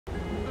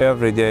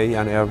Every day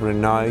and every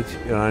night,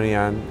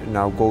 Iranians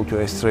now go to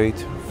a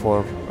street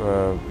for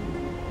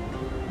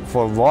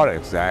war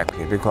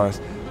exactly, because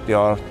they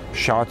are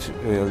shot,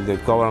 the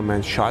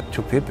government shot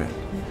two people,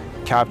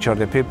 capture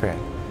the people,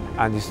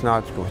 and it's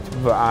not good.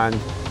 And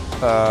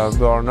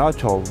we are not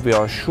told, we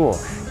are sure,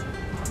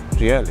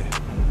 really.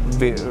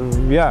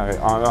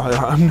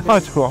 I'm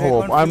not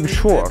hope, I'm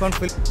sure.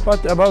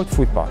 But about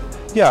football,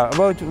 we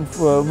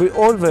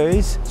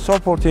always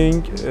support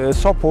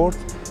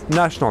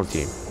national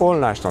team, all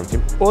national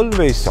team,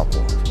 always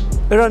support.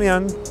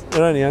 Iranian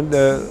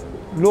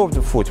love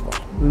the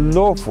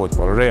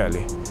football,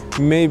 really.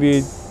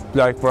 Maybe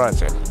like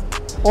Brazil.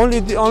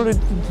 Only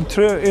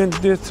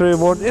these three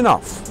words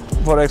enough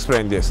for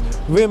explain this.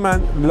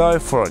 Women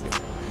live freedom.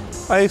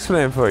 I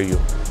explain for you.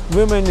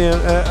 Women in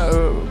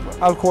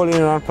alcohol in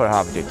Iran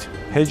prohibited.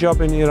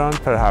 Hijab in Iran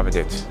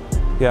prohibited.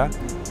 Yeah.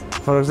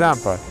 For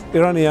example,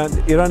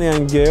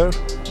 Iranian girl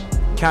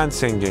can't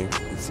singing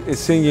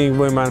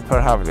women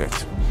prohibited.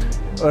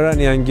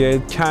 Iranian girl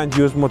can't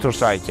use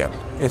motorcycle.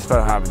 It's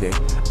prohibited.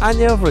 And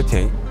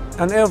everything.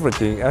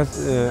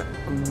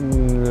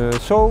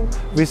 So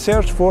we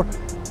search for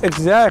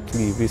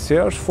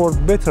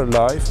better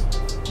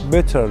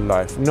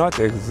life, not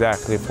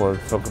exactly for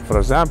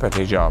example,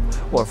 hijab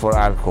or for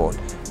alcohol.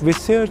 We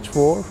search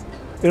for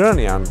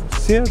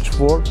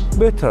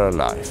better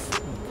life.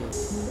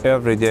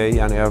 Every day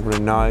and every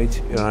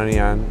night,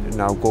 Iranians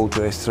now go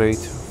to a street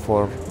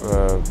for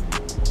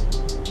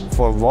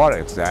war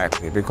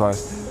exactly,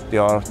 because they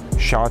are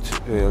shot,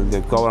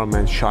 the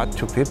government shot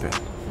two people,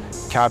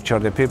 capture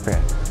the people,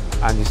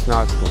 and it's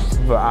not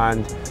good.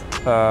 And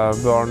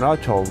we are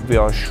not told, we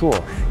are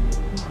sure,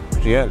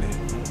 really.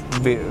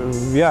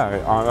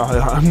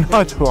 I'm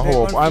not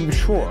hope, I'm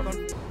sure.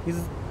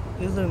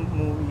 Is the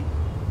movie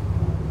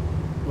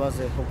was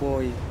a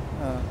Hopoi?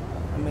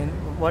 I mean,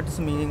 what is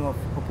the meaning of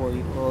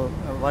Hopoi, or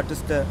what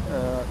is the?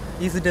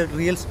 Is it a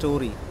real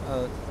story?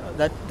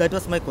 That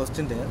was my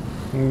question there.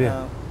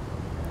 Yeah.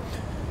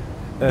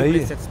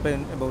 Please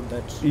explain about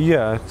that.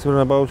 Yeah, explain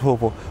about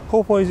Hopo.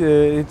 Hopo is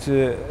it's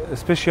a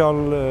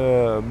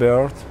special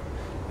bird,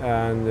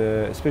 and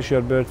a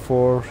special bird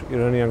for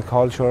Iranian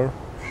culture,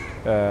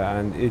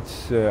 and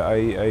it's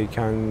I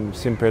can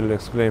simply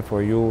explain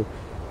for you.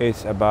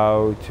 It's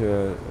about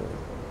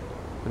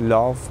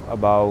love,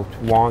 about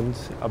want,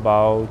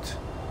 about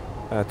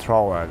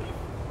travel.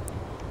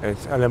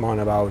 It's element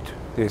about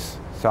this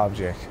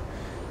subject,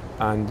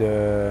 and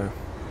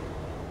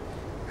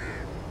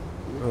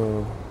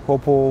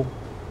Popo,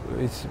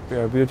 it's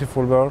a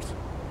beautiful bird,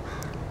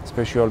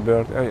 special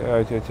bird.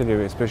 I tell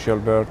you, a special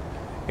bird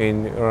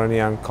in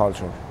Iranian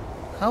culture.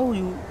 How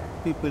you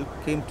people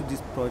came to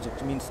this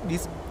project? Means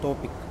this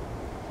topic.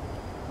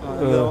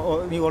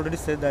 You already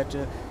said that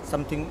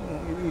something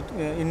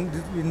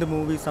in the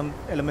movie, some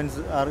elements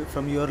are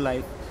from your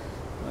life.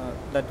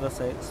 That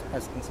was I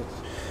asking such.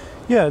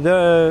 Yeah,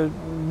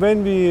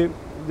 when we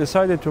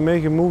decided to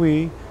make a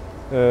movie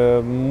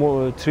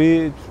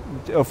 3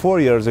 or 4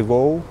 years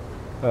ago,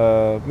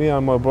 me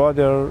and my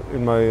brother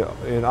in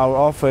our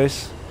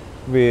office,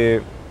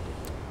 we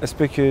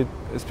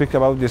speak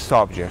about this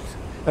subject.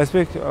 I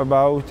speak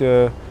about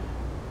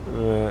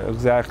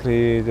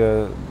exactly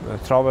the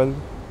travel,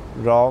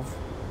 love,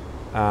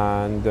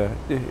 and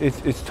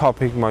it's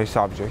topic my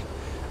subject.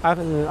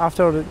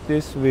 After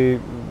this, we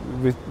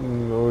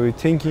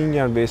thinking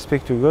and we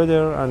speak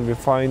together and we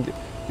find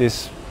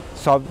this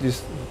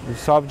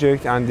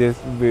subject, and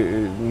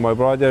my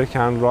brother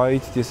can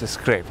write this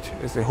script.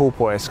 It's a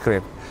Hopo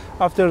script.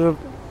 After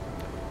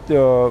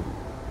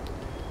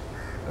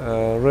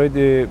read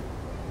the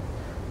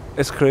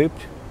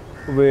script,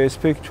 we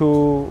speak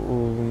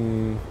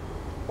to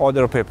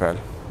other people.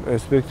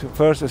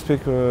 First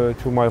speak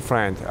to my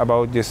friend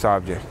about this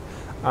subject,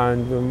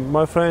 and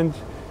my friend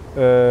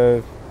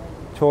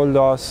told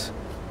us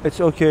it's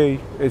okay,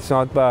 it's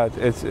not bad.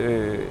 It's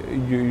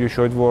you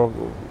should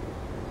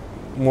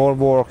more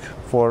work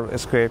for a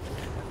script,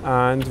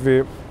 and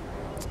we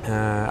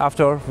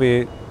after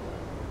we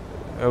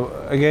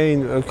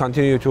again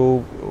continue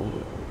to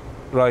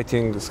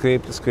writing the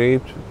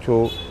script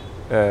to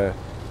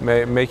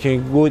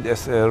making good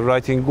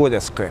writing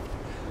good script.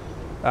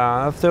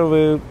 After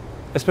we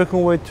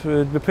speaking with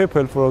the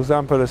people, for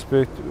example,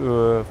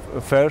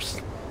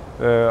 first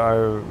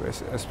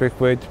I speak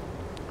with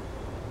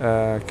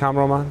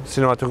cameraman,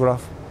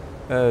 cinematograph,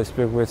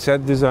 speak with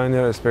set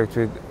designer, speak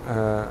with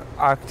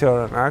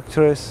actor and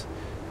actress,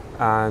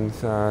 and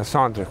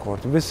sound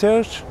recorder. We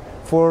search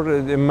for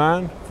the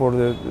man, for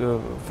the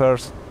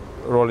first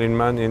role in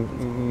man in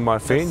my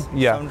film. Yes,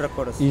 yeah, sound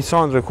recorders. He's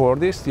sound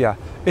recordist. Yeah,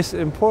 it's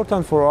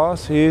important for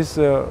us. He's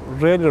a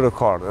really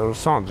recorder,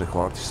 sound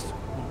recordist,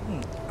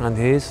 and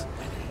he's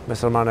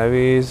Mr.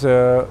 Manavi is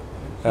a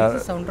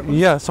sound recordist?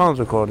 Yeah, sound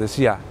recordist.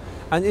 Yeah,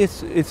 and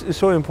it's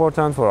so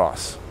important for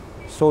us.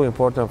 So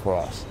important for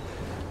us.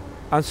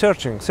 And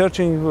searching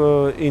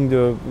in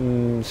the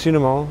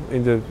cinema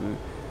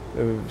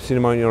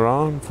in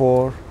Iran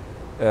for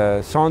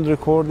sound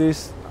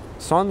recordist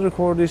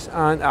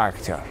and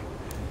actor.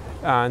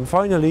 And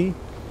finally,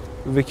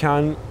 we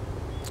can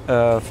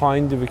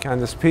we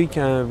can speak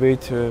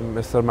with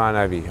Mr.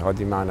 Manavi,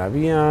 Hadi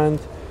Manavi,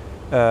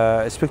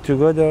 and speak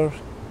together,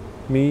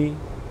 me,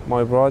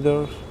 my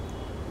brother,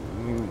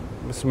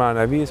 Mr.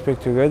 Manavi, speak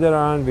together,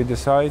 and we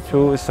decide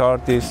to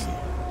start this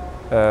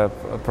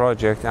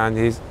project, and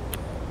his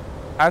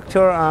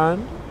actor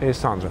and his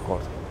sound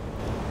record.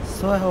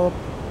 So I hope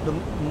the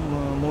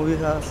movie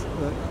has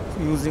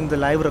using the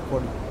live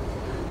recording.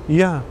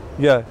 Yeah,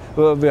 yeah.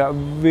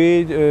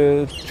 We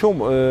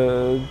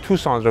two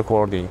sound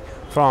recording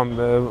from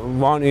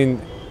one in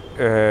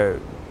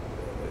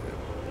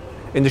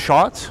the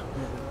shot,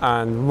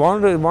 and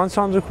one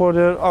sound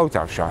recorder out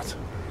of shot.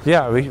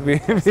 Yeah,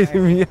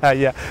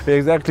 yeah.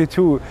 Exactly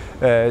two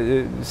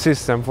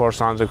system for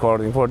sound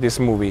recording for this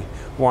movie.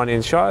 One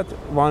in shot,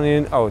 one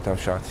in out of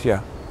shot.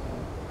 Yeah,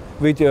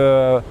 with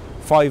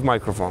 5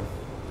 microphones.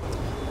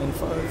 And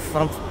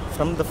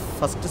from the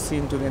first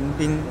scene to the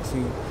ending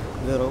scene,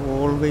 there are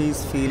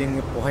always feeling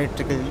a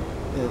poetical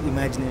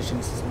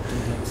imagination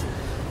sometimes,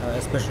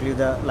 especially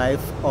the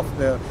life of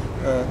the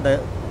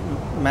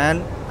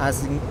man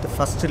asking the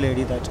first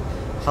lady that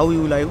how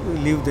you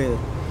live there,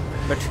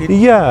 but he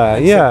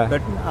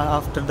but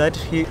after that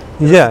he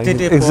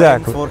did a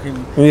poem for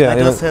him. That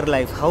was her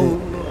life. How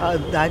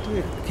that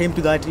came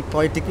to that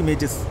poetic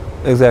images.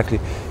 Exactly.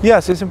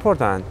 Yes, it's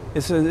important.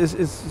 It's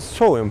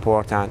so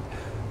important.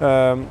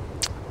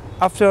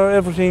 After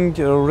everything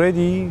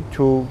ready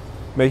to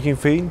making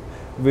film,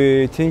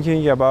 we're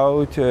thinking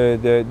about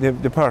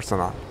the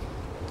personal.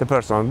 The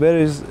person, where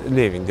is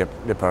living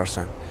the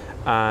person,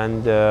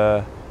 and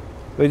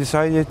we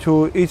decided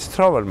to. It's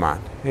travel man.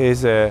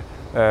 He's a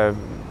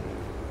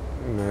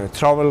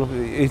travel.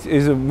 It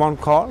is one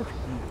car,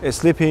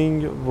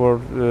 sleeping or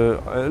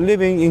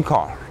living in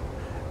car.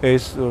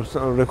 Is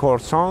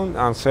record sound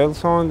and sell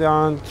sound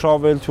and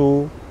travel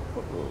to.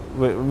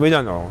 We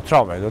don't know,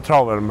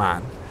 travel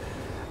man,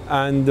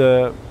 and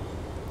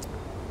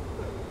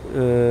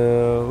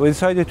we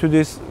decided to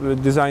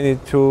design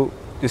it to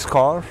this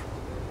car.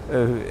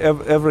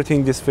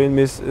 Everything this film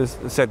is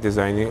set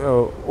designing,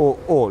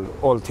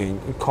 all thing,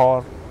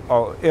 car,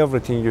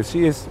 everything you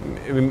see is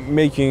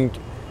making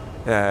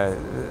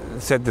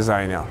set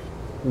designer.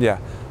 Yeah,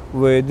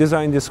 we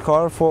designed this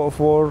car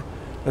for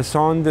a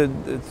sound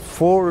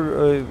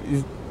for.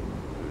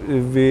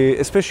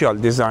 We special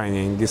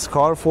designing this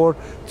car for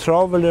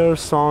traveler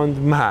sound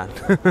man.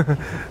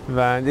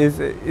 And it's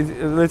a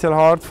little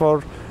hard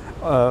for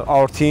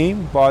our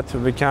team, but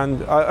we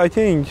can. I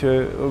think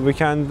we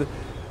can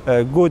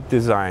good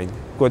design.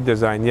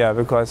 Yeah,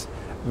 because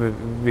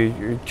we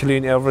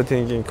clean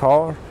everything in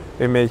car.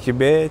 We make a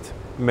bed,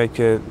 make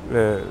a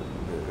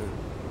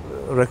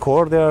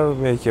recorder,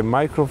 make a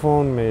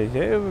microphone, make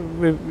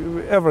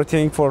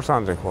everything for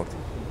sound recording.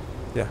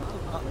 Yeah.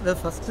 The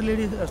first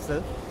lady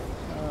herself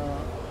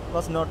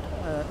was not.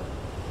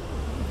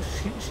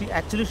 She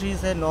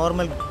is a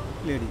normal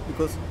lady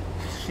because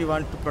she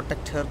wants to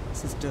protect her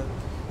sister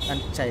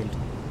and child.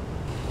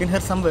 In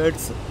her some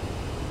words,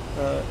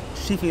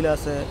 she feels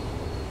as a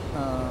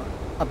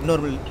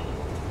abnormal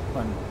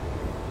one.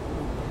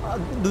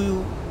 Do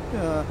you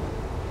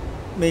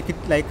make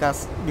it like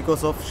us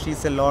because of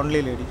she's a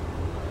lonely lady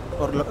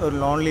or a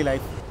lonely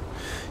life?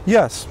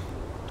 Yes.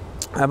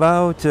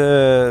 About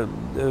the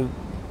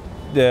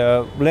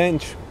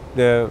lunch,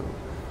 the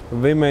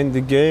women,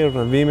 the girl,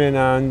 women,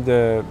 and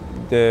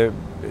the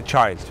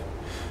child.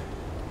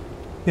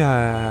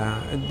 Yeah,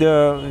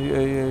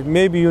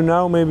 maybe you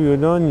know, maybe you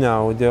don't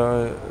know,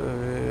 the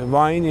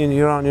wine in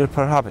Iran is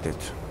prohibited,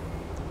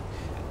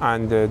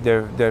 and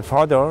the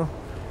father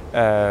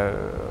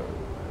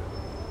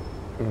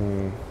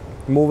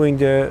moving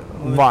the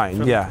wine.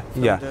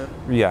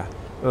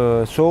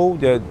 So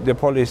the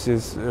police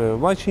is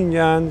watching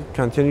and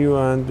continue,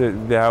 and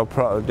they have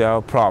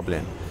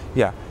problem.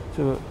 Yeah.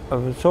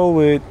 So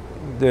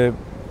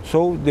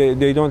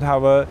they don't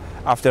have a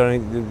after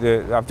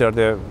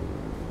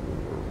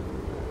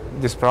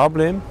this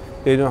problem,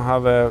 they don't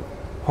have a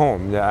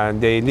home, and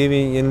they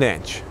living in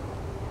Lynch.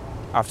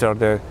 After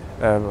the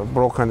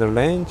broken the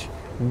Lynch,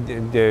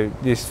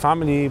 this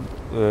family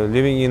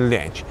living in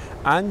Lynch,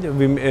 and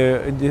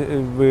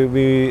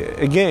we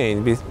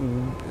again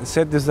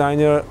set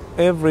designer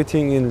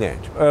everything in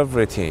Lynch,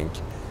 everything.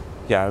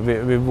 Yeah,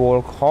 we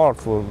work hard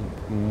for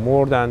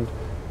more than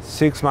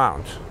 6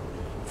 months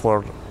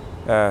for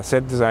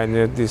set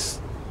designer this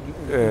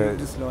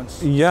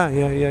launch.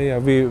 Yeah.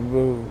 We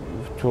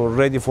to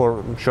ready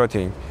for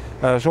shooting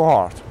so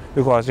hard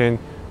because in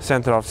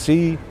center of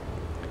sea,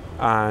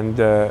 and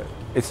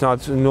it's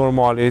not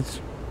normal. It's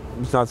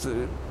not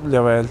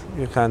level.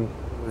 You can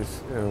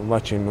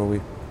watching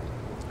movie,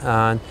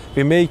 and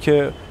we make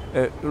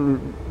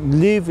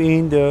live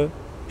in the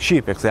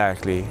ship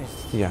exactly.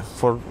 Yes. Yeah,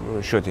 for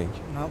shooting.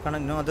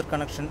 No other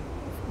connection.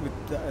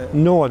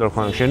 No other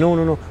connection.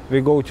 No.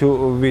 We go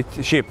to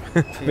with ship.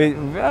 With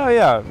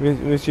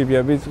ship.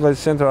 Yeah, with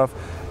center of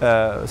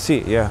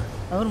sea. Yeah.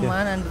 Our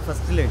man and the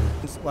first lady.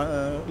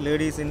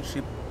 Ladies in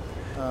ship.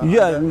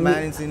 Yeah, the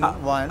man is in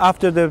one.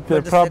 after the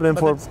But problem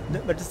for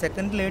but the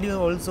second lady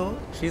also,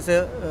 she's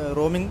a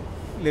roaming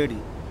lady.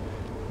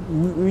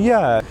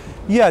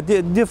 yeah,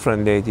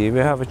 different lady. We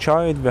have a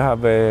child, we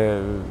have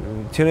a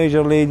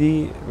teenager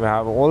lady, we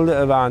have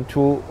older and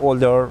two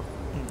older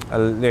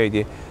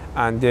lady,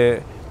 and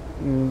they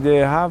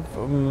have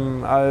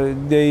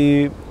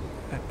the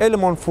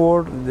element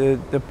for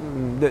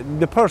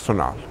the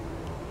personal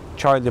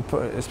child,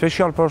 the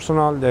special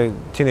personal, the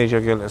teenager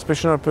girl, a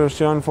special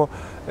person for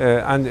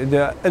and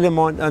the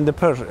element and the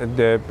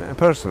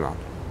personal.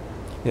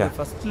 Yeah. The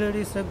first lady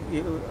is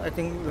I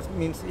think this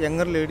means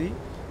younger lady.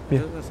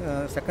 Yeah.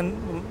 The second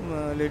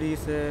lady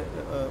is a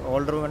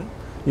older one.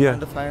 Yeah.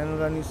 And the final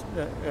one is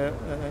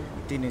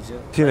teenager.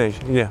 Teenage.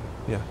 Yeah,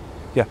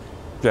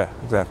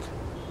 exactly.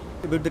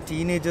 About the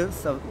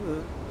teenager's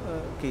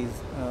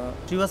case,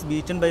 she was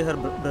beaten by her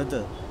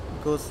brother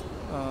because.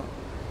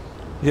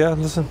 Yeah,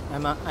 listen.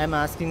 I'm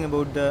asking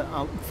about the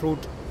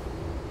fruit.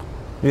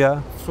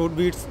 Yeah. Fruit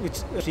beads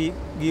which she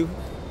gave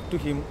to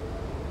him,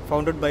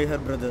 founded by her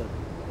brother.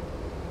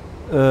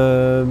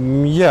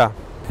 Yeah.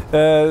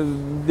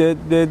 The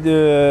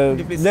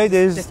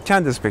ladies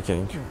can't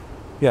speaking.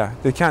 Yeah,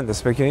 they can't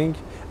speaking.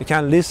 They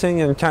can listen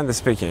and can't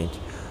speaking.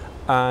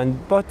 And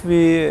but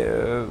we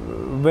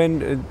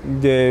when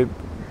they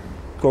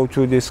go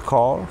to this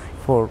car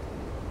for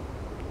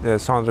the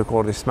sound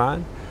record this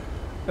man.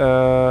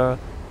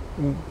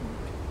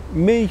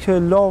 Make a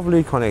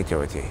lovely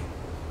connectivity.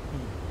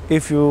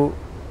 If you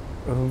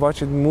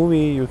watch a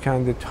movie, you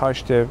can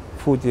touch the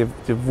food,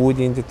 the wood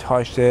in the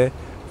touch the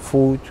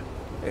food.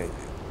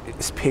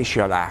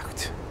 Special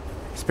act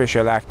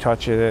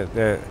touch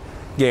the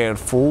girl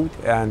food,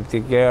 and the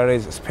girl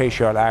is a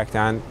special act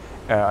and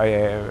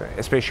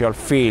a special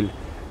feel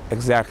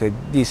exactly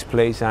this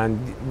place and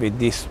with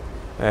this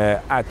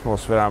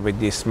atmosphere and with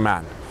this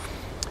man.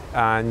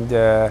 And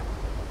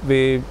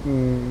we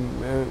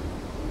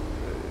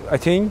I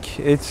think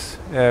it's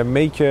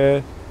make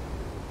a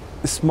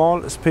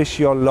small,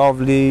 special,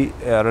 lovely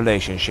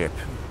relationship.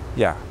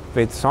 Yeah,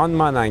 with son,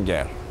 man, and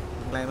girl.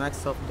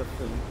 Climax of the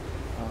film,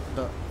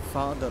 the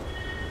father,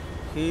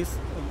 he's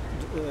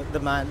the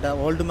man, the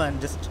old man,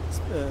 just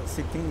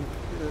sitting.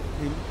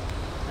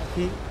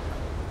 He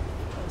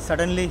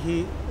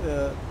suddenly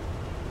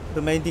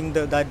reminding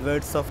that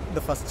words of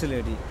the first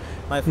lady.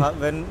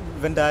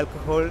 When the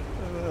alcohol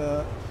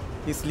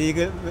is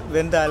legal,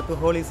 when the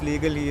alcohol is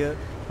legal here,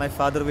 my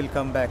father will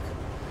come back.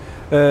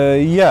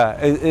 Yeah,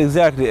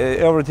 exactly.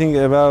 Everything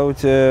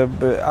about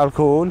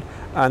alcohol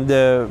and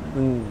the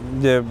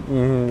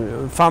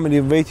family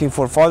waiting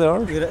for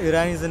father.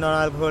 Iran is a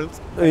non-alcohol.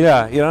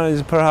 Yeah, Iran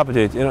is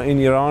prohibited. In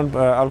Iran,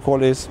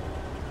 alcohol is.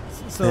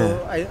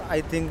 So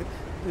I think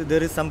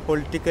there is some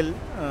political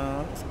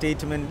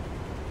statement.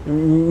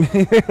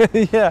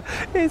 Yeah,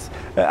 it's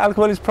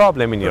alcohol is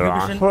problem in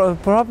Iran.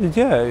 Problem,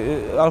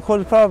 yeah, alcohol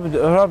is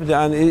problem,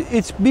 and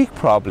it's big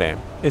problem.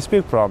 It's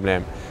big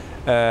problem,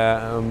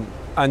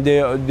 and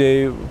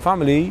the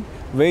family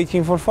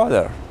waiting for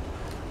father,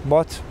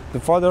 but the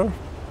father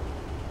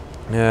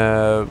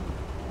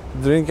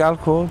drink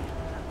alcohol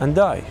and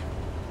die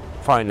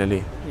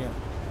finally. Yeah.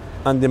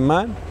 And the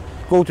man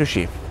go to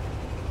ship.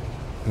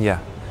 Yeah.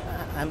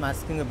 I'm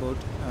asking about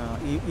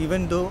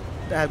even though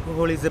the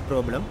alcohol is a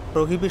problem,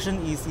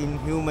 prohibition is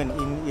inhuman.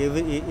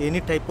 In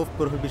any type of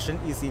prohibition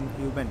is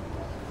inhuman.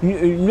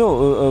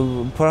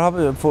 No,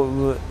 perhaps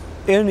for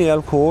any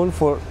alcohol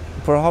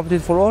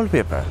prohibited for all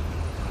people.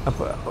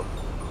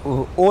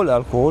 All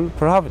alcohol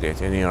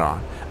prohibited in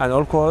Iran, and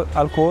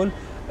alcohol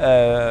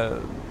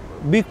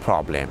big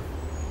problem,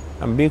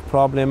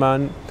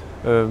 and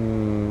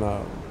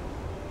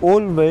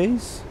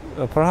always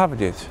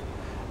prohibited,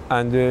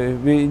 and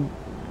we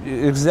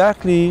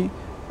exactly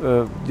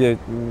the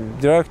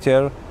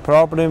director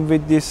problem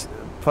with this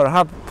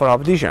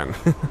prohibition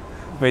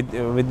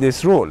with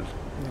this rule.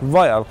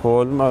 Why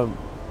alcohol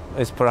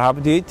is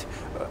prohibited?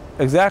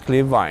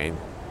 Exactly wine.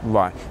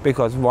 Why?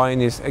 Because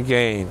wine is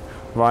a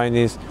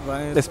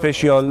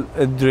special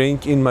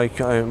drink in my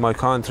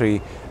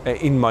country,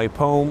 in my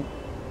poem,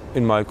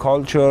 in my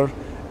culture,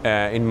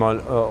 in my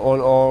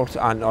all art,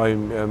 and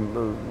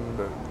I'm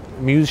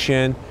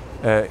musician.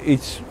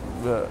 It's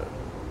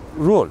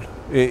rule.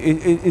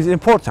 It is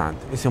important.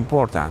 It's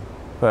important.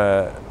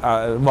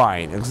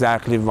 Wine,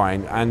 exactly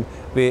wine, and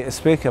we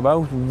speak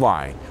about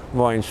wine.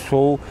 Wine is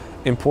so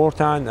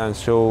important and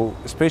so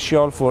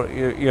special for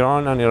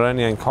Iran and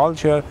Iranian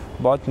culture,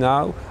 but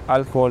now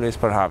alcohol is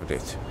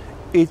prohibited.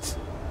 It's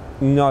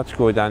not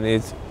good, and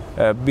it's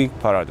a big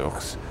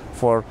paradox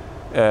for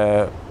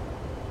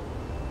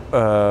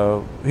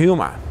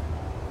human.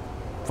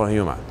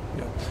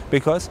 Yeah.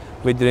 Because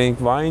we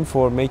drink wine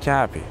for make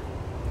happy,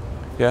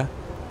 yeah,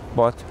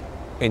 but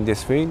in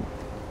this field,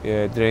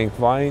 drink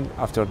wine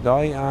after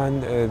die,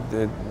 and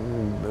the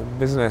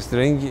business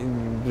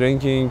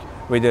drinking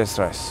with the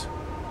stress.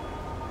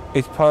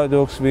 It's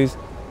paradox with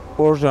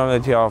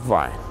originality of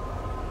wine.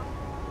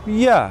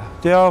 Yeah,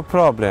 they have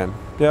problem.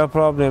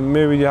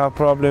 Maybe they have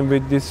problem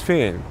with this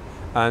film,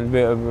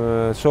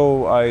 and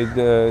so I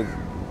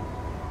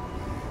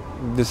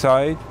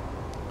decide,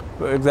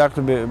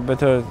 exactly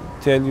better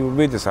tell you,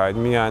 we decide,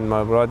 me and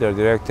my brother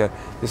director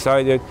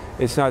decided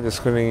it's not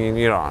screening in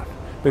Iran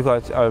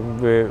because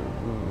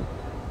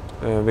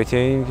we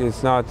think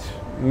it's not,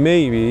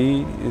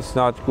 maybe it's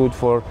not good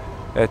for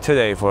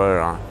today for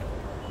Iran.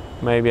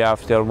 Maybe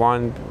after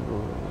 1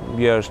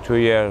 year, 2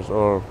 years,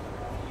 or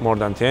more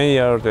than 10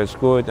 years, it's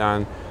good,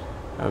 and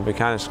we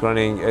can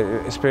screening,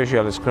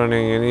 special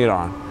screening in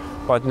Iran.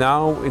 But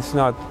now it's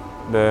not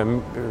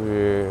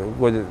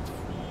good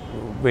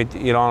with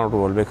Iran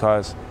rule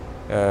because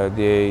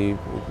the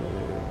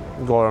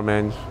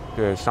government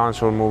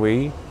censor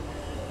movie,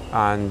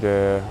 and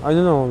I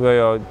don't know,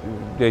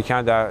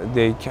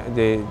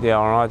 they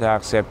are not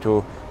accept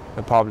to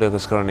a public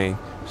screening.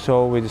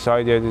 So we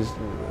decided is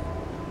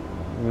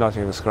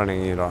nothing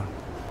screening in Iran.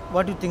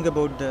 What do you think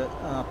about the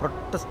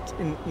protests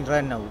in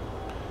Iran now?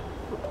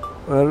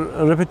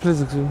 Repeat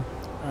please.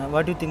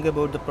 What do you think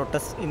about the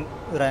protests in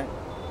Iran?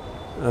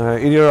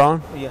 In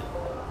Iran? Yeah.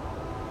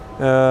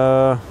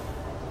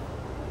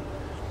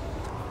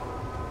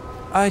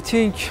 I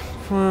think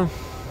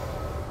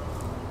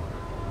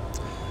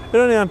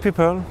Iranian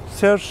people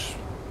search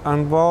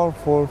and war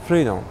for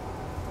freedom,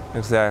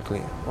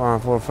 exactly,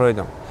 for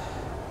freedom.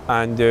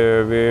 And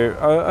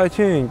I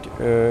think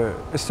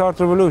start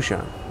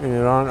revolution in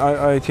Iran,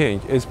 I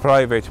think, is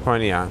private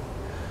opinion.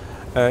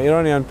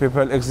 Iranian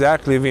people,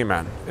 exactly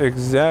women,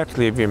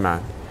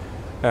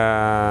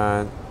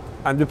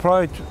 and the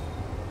pride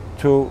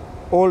to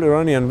all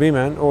Iranian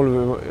women,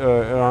 all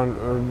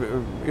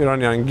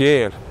Iranian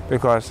girls,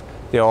 because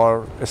they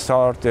are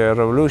start a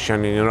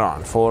revolution in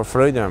Iran for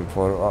freedom,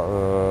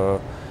 for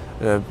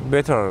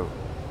better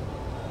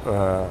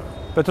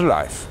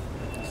life,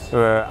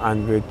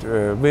 and with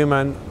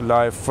women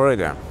life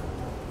freedom.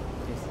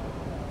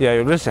 Yeah,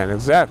 you listen,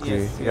 exactly.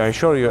 Yes, yes. Yeah, I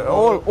show you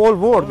all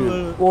word,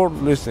 all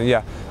listen.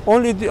 Yeah,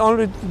 only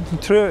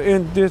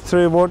these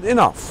three words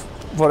enough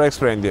for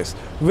explain this.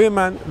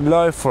 Women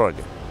life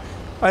freedom.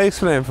 I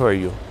explain for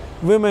you.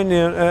 Women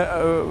in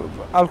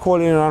alcohol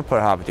in Iran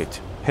prohibited.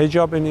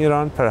 Hijab in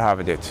Iran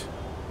prohibited.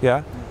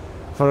 Yeah.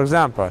 For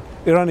example,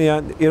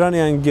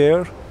 Iranian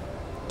girl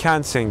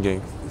can't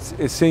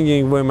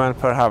singing women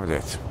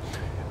prohibited.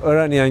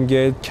 Iranian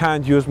girl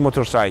can't use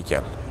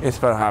motorcycle. It's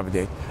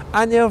prohibited,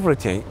 and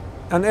everything.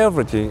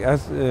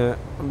 As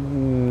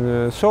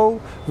so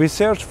we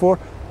search for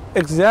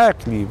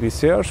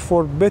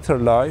better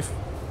life,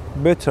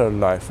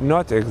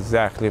 not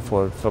exactly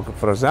for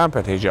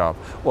example hijab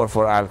or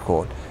for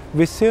alcohol.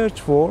 We search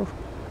for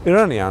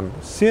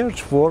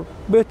search for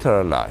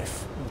better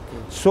life.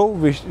 Okay.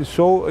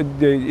 So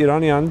the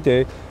Iranian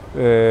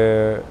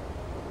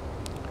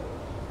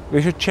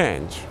we should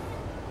change.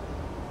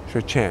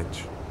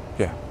 Yeah.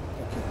 Okay.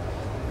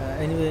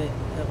 Anyway.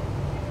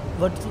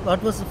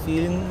 What was the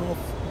feeling of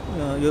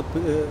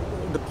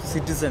the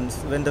citizens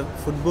when the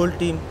football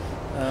team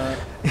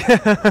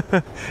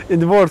in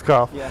the World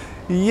Cup?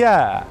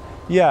 Yeah.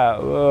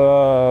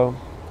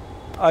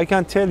 I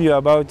can tell you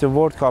about the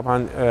World Cup,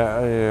 and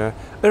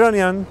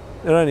Iranian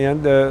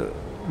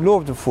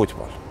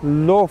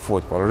love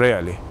football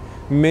really.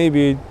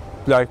 Maybe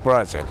like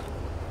Brazil.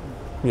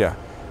 Yeah.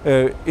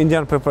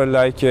 Indian people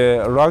like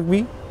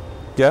rugby.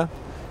 Yeah.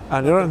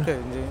 And Iran. Okay.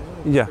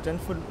 Yeah.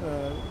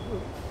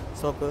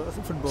 Soccer,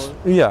 football.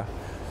 Yeah,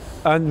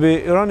 and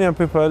we Iranian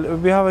people,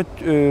 we have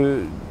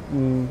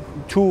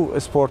two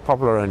sports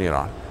popular in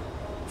Iran: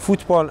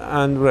 football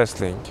and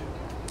wrestling.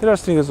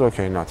 Wrestling is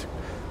okay, nothing.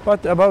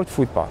 But about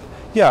football,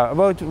 yeah,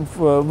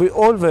 we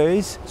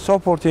always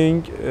support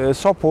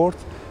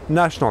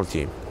national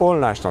team, all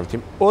national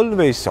team,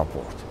 always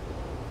support,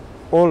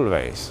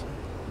 always,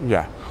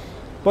 yeah.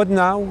 But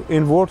now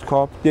in World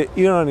Cup, the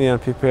Iranian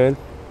people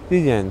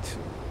didn't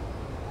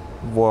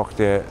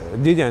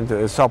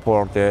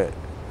support the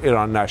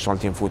Iran national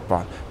team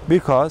football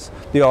because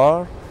they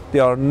are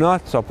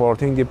not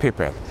supporting the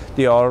people.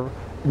 They are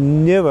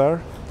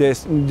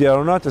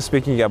not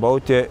speaking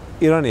about the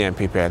Iranian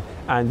people,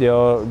 and they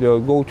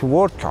go to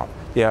World Cup.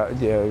 They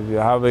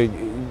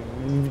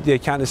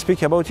can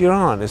speak about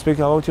Iran, speak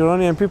about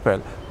Iranian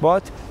people,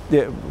 but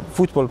the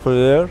football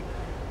player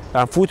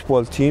and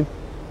football team,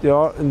 they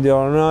are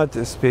not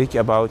speak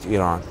about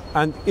Iran,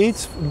 and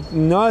it's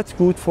not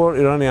good for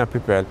Iranian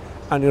people.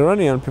 And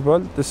Iranian people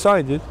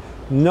decided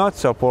not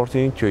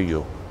supporting to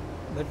you.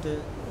 But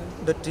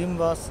the team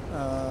was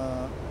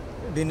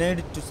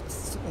denied to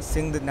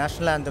sing the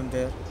national anthem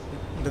there,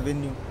 the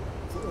venue,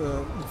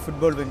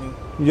 football venue.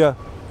 Yeah.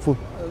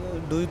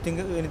 Do you think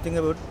anything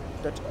about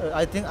that?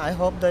 I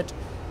hope that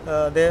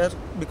they are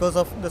because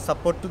of the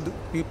support to the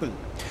people.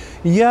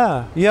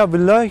 Yeah, we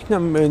like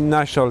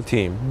national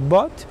team,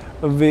 but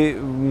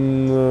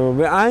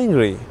we're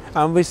angry,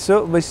 and we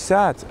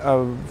sad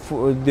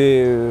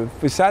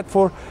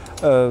for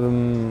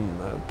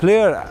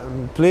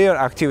player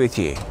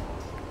activity.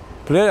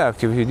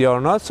 They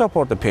are not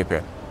support the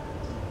people.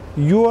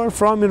 You are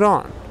from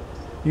Iran.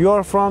 You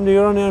are from the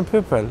Iranian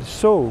people,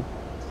 so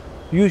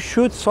you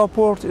should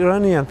support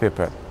Iranian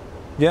people.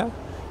 Yeah,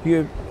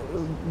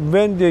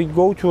 when they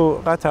go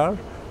to Qatar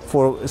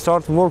for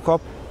start World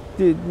Cup,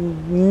 they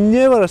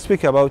never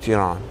speak about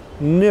Iran.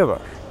 Never.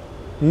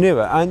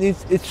 Never. And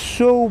it's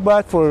so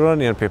bad for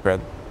Iranian people.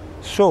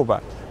 So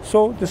bad.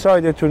 So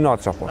decided to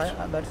not support.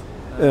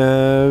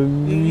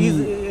 Is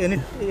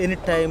any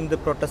time the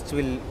protest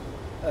will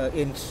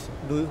end?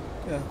 Do you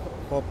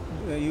hope?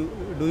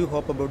 Do you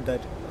hope about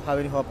that? Have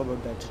any hope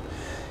about that?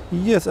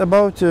 Yes,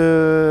 about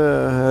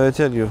I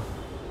tell you.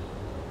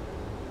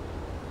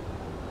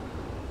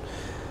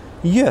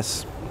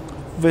 Yes,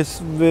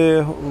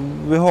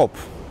 we hope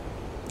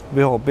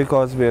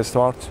because we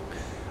start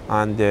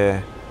and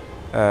they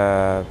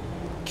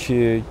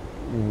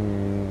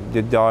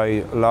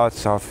die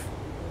lots of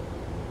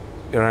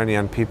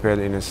Iranian people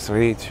in the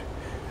street,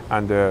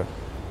 and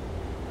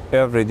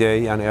every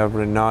day and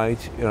every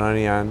night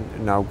Iranian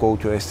now go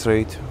to a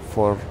street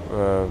for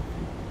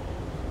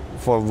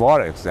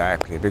war,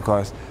 exactly,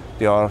 because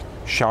they are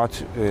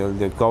shot,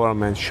 the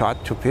government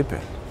shot to people,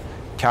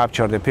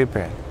 capture the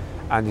people,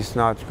 and it's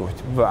not good.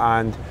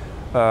 And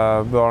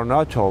we are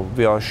not hope,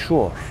 we are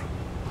sure,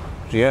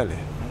 really.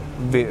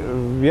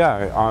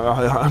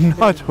 I'm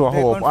not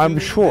hope, I'm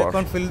sure. They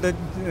can't fill the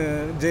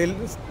jail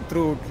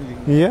through.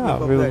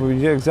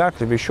 Yeah,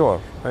 exactly, be sure.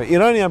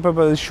 Iranian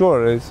people is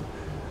sure is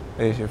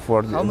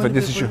for How many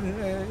this people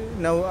issue.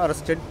 now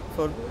arrested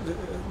for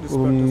this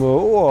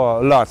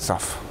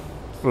protest?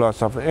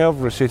 Lots of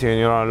every city in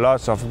Iran,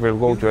 lots of people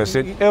go to a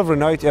city every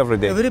night, every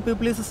day. Every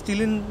people is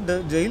still in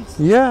the jails?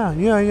 Yeah.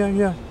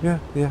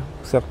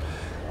 Except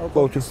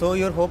go to. So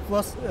your hope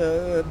was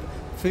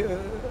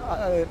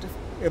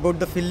about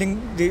the filling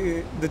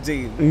the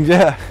jail?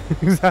 Yeah,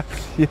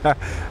 exactly. Yeah,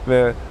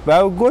 we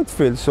have good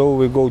feel, so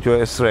we go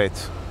to a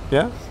straight.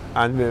 Yeah,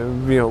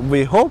 and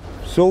we hope,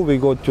 so we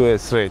go to a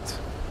straight.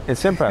 It's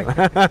simple.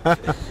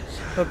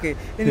 Okay.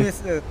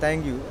 Anyways,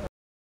 thank you.